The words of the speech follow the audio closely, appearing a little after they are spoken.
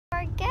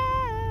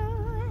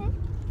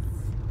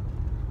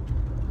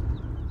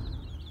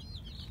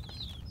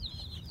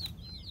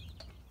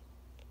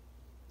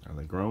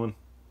growing?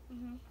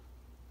 Mm-hmm.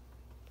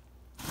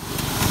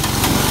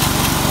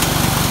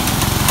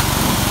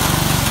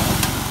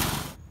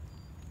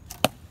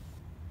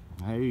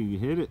 Hey, you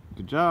hit it.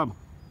 Good job.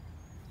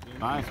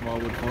 Bye,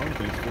 Smallwood Farm.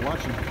 Thanks for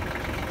watching.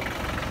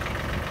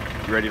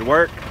 You ready to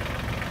work?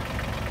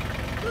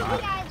 Hey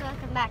guys,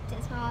 welcome back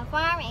to Smallwood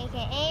Farm,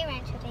 aka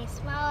Rancho de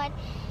Smallwood.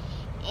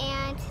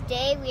 And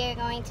today we are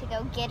going to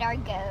go get our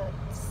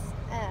goats.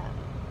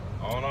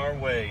 On our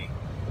way.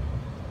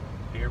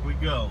 Here we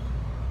go.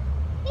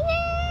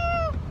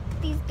 Yeah!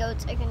 These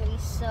goats are going to be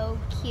so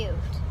cute.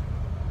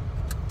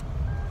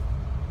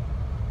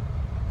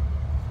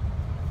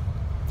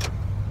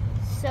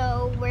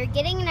 So we're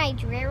getting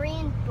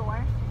Nigerian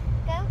dwarf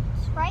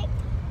goats, right?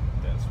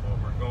 That's what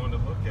we're going to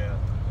look at.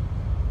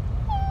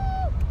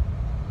 Woo!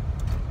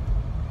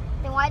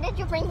 Then why did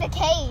you bring the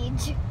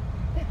cage?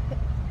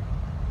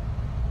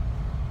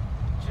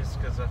 Just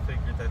because I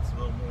figured that's a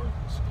little more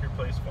secure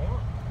place for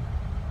them.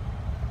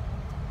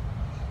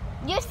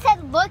 You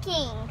said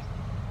looking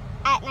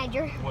at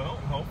Nigeria. Well,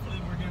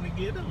 hopefully we're going to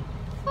get them.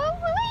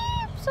 Hopefully,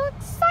 I'm so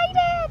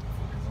excited.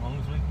 As long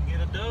as we can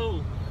get a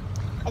doe.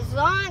 As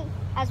long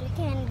as we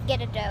can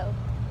get a doe.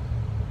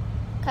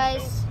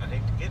 Because I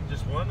hate to get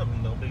just one of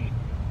them. They'll be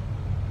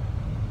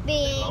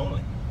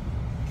lonely.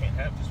 Can't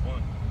have just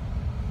one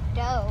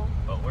doe.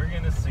 But we're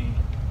going to see.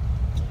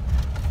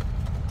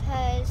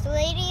 Because the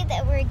lady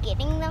that we're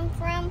getting them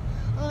from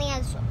only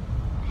has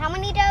how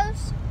many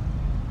does?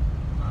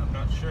 I'm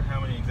not sure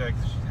how many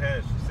exactly she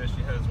has. She says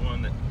she has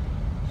one that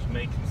she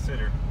may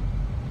consider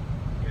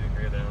getting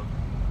rid of.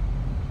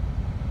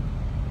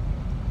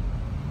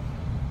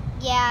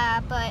 Yeah,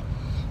 but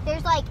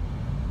there's like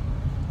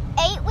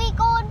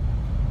 8-week-old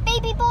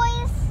baby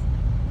boys.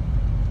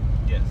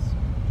 Yes.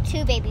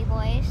 2 baby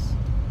boys.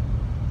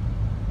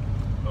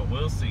 But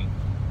we'll see.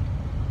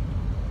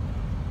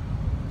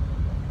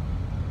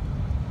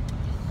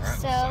 Alright,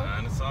 So,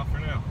 sign us off for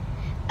now.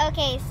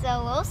 Okay,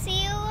 so we'll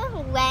see you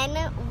when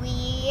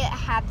we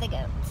have the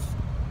goats.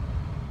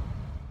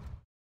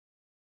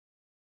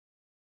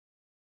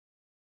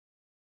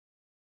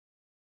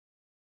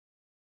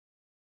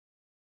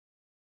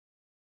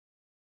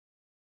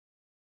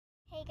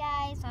 Hey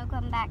guys,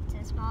 welcome back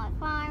to Smallwood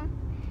Farm,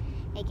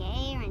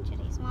 aka Rancho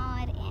de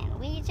Smallwood, and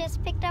we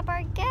just picked up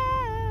our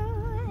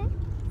goats.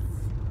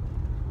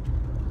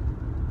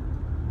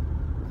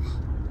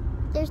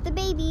 There's the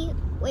baby.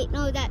 Wait,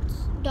 no,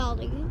 that's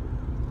Dolly.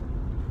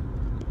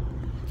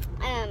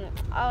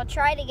 I'll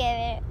try to give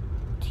it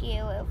to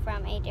you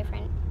from a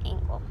different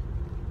angle.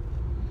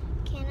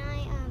 Can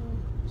I,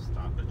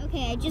 Stop it.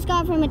 Okay, I just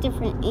got it from a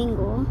different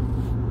angle.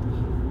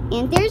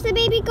 And there's the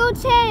baby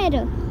goat's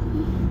head.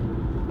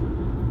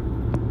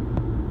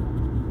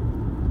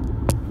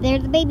 There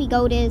the baby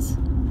goat is.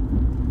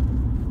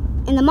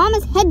 And the mom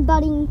is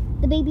headbutting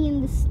the baby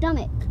in the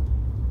stomach.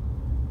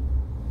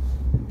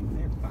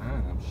 They're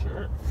fine, I'm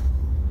sure.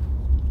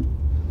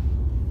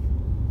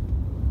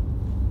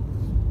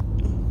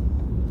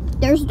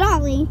 There's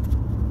Dolly.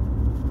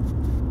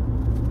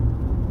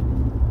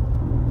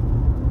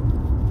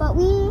 But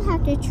we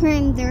have to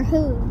trim their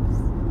hooves.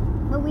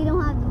 But we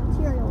don't have the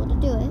material to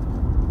do it.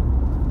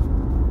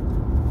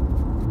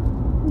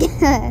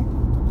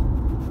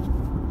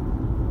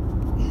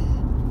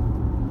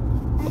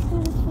 After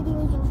this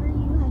video is over,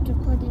 you have to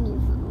plug in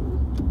your phone.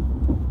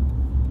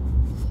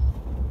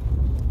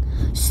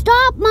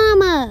 Stop,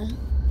 Mama!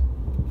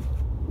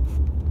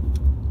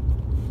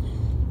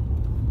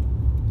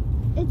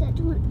 It's at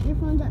your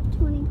phone's at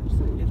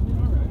 20%. It'll be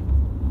alright.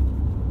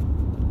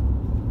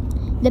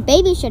 The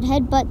baby should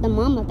headbutt the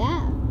mama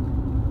back.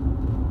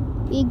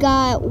 We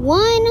got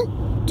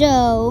one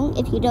doe.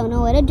 If you don't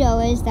know what a doe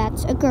is,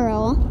 that's a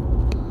girl.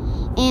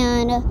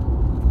 And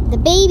the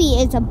baby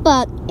is a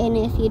buck. And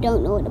if you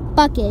don't know what a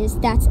buck is,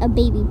 that's a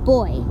baby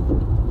boy.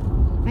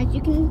 As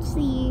you can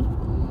see,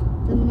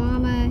 the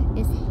mama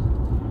is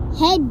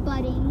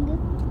headbutting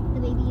the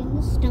baby in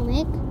the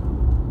stomach.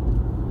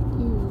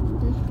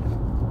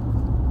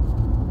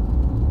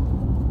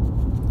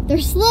 They're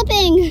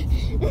slipping.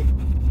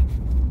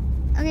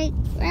 Okay,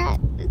 we're at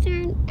the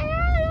turn. Ah,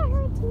 that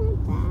hurts my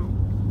back.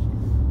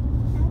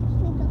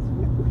 Actually, does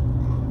hurt my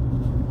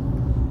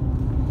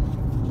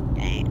back.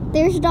 Okay,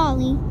 there's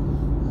Dolly.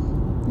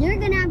 You're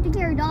gonna have to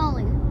carry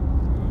Dolly.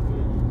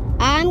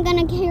 I'm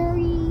gonna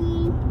carry.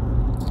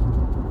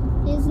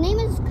 His name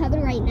is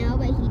covered right now,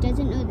 but he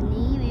doesn't know the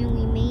name, and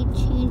we may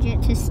change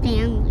it to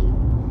Stanley.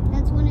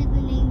 That's one of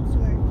the names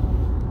we're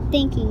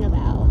thinking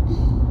about,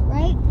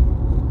 right?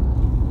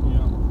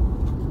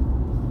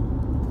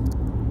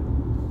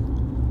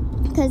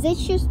 Because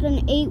it's just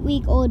an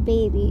 8-week-old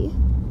baby.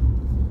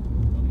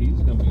 Well,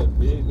 he's going to be a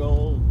big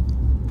old...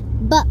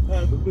 But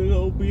have a big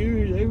old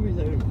beard and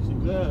everything.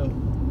 Yeah.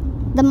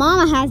 the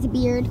mama has a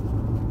beard.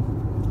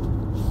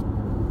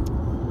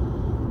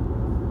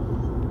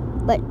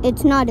 But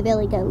it's not a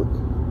billy goat.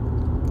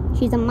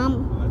 She's a mama.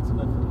 Well, that's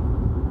enough.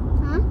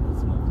 Huh?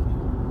 That's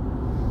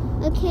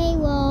enough. Okay,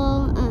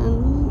 well,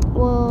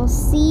 we'll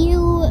see you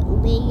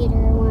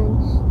later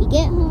when we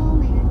get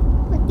home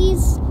and put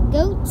these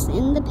goats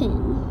in the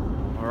pen.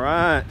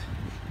 right.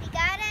 We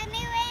got a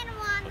new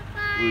animal on the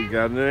farm. We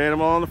got an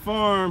animal on the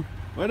farm.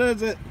 What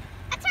is it?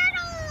 A turtle.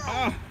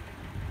 Ah,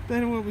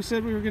 that ain't what we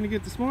said we were gonna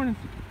get this morning.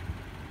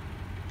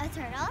 A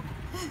turtle?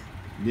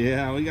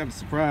 Yeah, we got a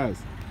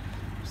surprise.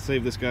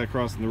 Save this guy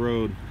crossing the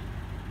road.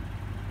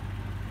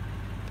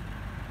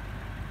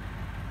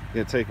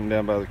 Gotta take him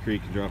down by the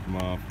creek and drop him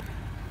off.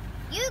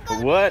 You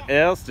go. What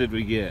else did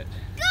we get?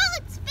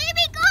 Goats,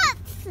 baby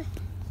goats.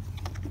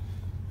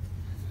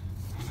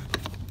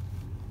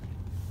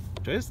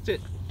 Twist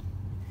it.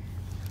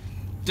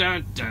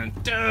 Dun dun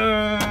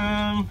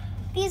dun.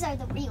 These are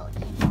the real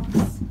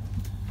animals.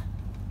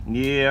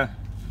 Yeah,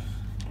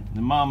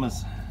 the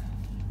mama's.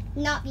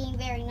 Not being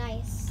very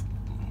nice.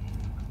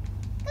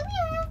 Come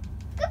here.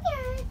 Come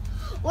here.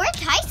 Or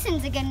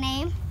Tyson's a good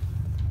name.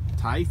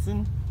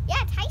 Tyson?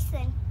 Yeah,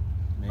 Tyson.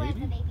 For the Maybe.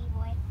 baby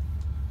boy.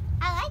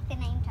 I like the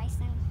name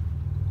Tyson.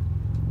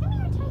 Come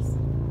here,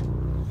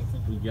 Tyson. Let's see.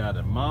 We got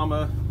a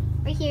mama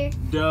Right here.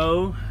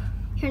 doe.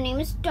 Her name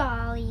is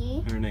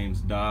Dolly. Her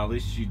name's Dolly.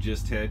 She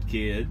just had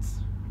kids.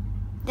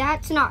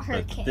 That's not her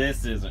But kid.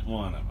 this isn't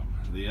one of them.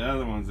 The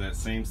other one's that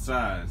same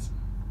size.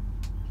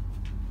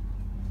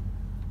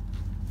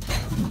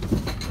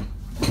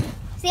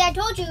 See, I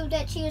told you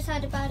that she was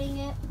had about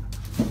it.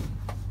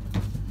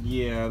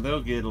 Yeah,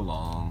 they'll get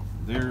along.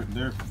 They're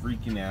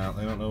freaking out.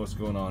 They don't know what's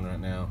going on right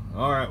now.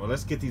 All right, well,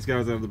 let's get these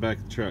guys out of the back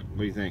of the truck. What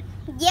do you think?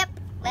 Yep.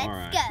 Let's All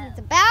right. go. It's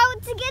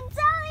about to get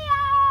Dolly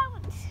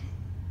out.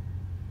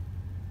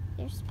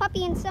 There's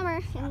Puppy and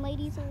Summer and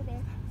ladies over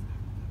there.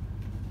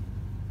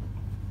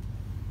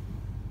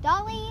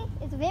 Dolly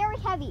is very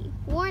heavy.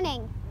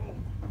 Warning.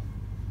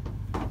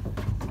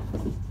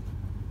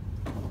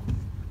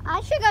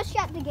 I should go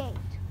shut the gate.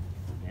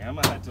 Yeah, I'm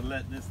gonna have to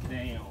let this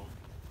down.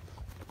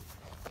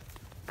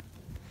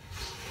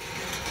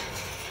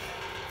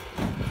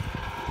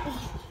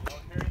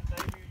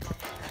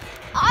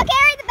 I'll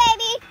carry the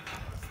baby.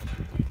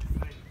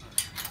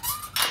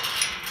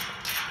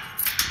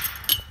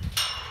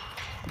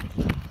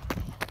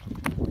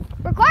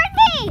 Record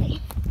me.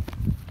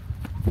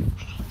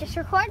 Just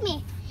record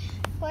me.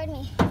 Record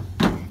me.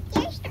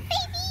 There's the baby.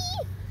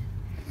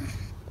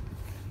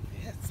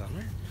 Yeah,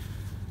 Summer.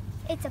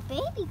 It's a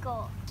baby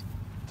goat.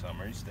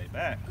 Summer, you stay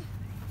back.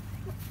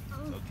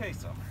 It's okay,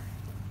 Summer.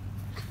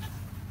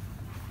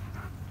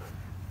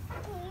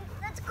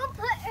 Let's go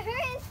put her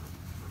in.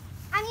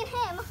 I mean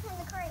him in the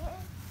crate.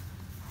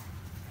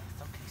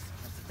 It's okay,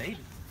 Summer. It's a baby.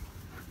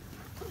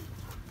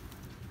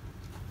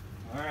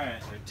 All right,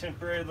 their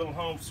temporary little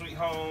home, sweet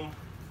home.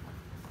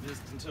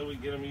 Just until we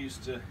get them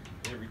used to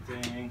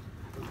everything.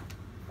 So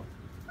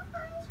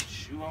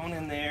shoo on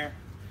in there.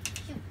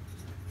 Did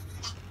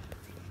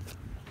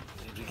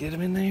we get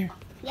him in there?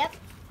 Yep.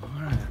 All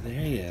right, there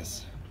he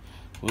is.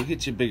 We'll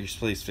get you a bigger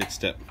place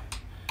fixed up.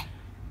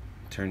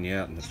 Turn you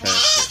out in the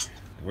pasture.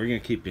 We're gonna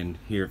keep you in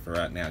here for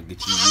right now.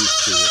 Get you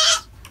used to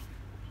it.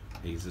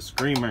 He's a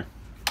screamer.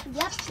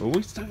 Yep. Well,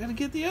 we still gotta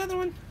get the other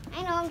one.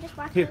 I know, I'm just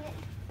watching Here. it.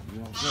 You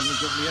want to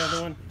get the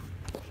other one?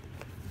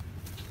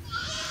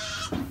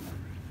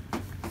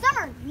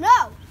 Summer,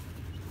 no!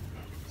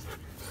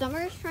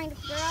 Summer's trying to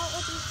figure out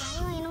what these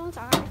tiny animals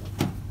are.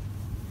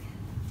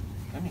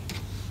 Come here.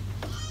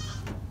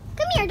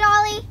 Come here,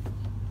 Dolly.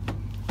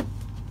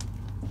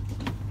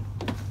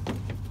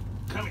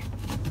 Come here.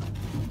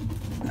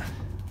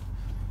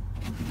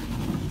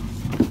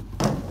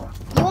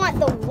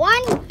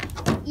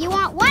 You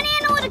want one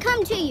animal to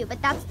come to you,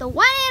 but that's the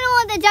one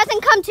animal that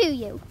doesn't come to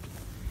you.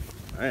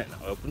 All right,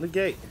 now open the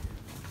gate.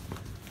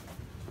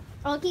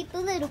 I'll keep the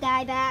little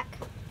guy back.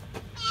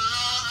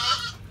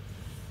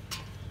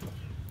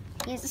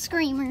 He's a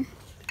screamer.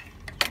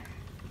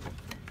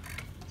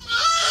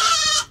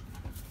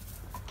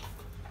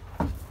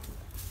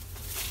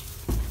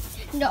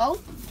 No.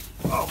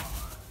 Oh.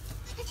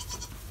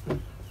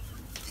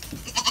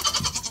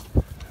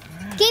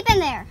 Keep him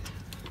there.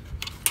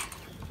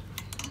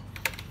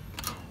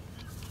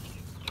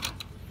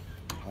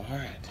 All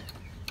right.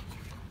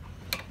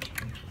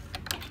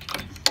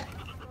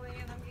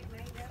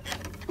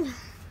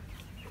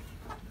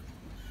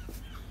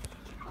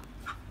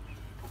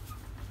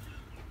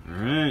 All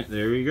right,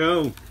 there we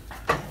go.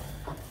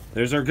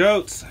 There's our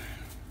goats.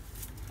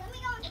 Let me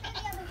go to the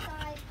other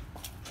side.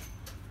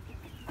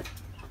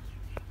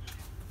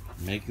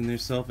 Making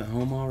themselves at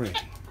home already.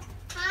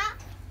 Huh?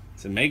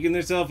 So making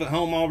themselves at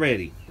home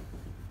already.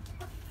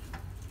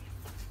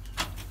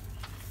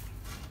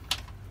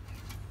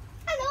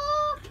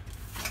 Hello.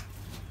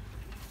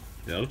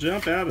 They'll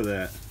jump out of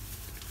that.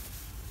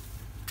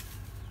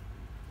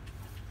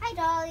 Hi,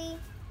 Dolly.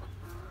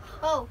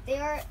 Oh,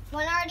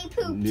 one already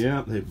pooped.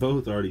 Yeah, they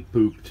both already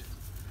pooped.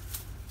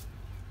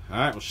 All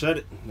right, we'll shut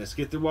it. Let's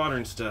get their water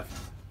and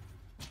stuff.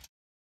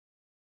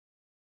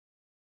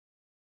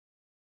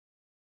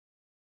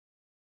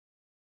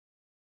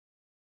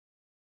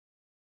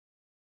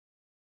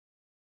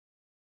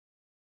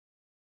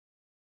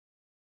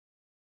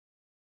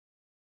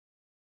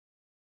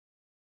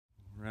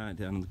 Right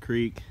down in the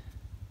creek.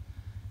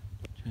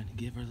 Trying to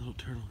give our little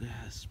turtle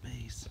guy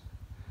space.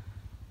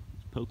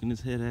 He's poking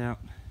his head out.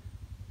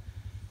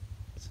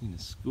 Seen a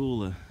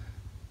school of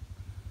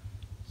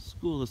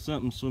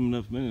something swimming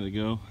up a minute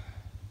ago.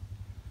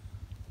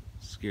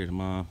 Scared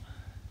them off.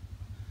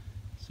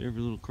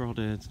 Several little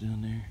crawdads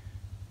down there.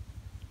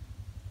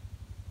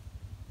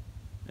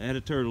 Add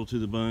a turtle to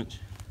the bunch.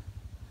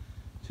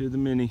 To the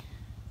mini.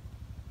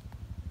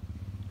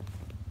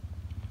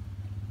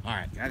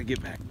 Alright, gotta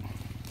get back.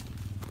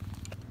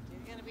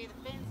 You're gonna be the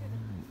fence or the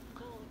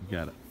bull? You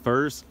got it.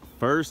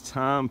 First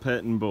time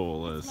petting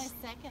bull. It's my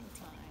second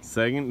time.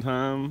 Second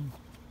time.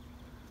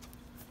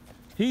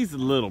 He's a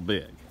little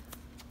big.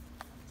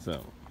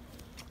 So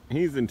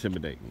he's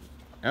intimidating.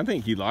 I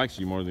think he likes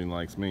you more than he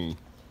likes me.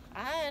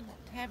 I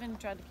haven't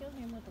tried to kill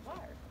him with the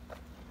wire.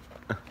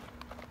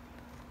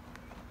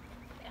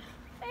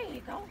 There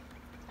you go.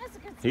 That's a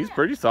good He's snap.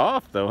 pretty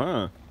soft though,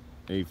 huh?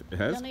 He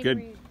has Don't need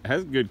good to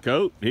has a good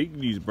coat. He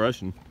can use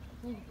brushing.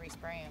 You can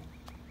respray him.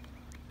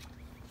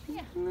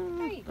 Yeah,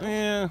 there you go.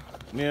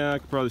 Yeah, I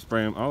could probably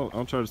spray him.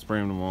 I'll try to spray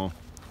him tomorrow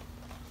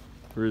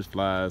for his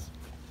flies.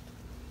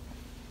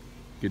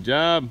 Good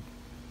job.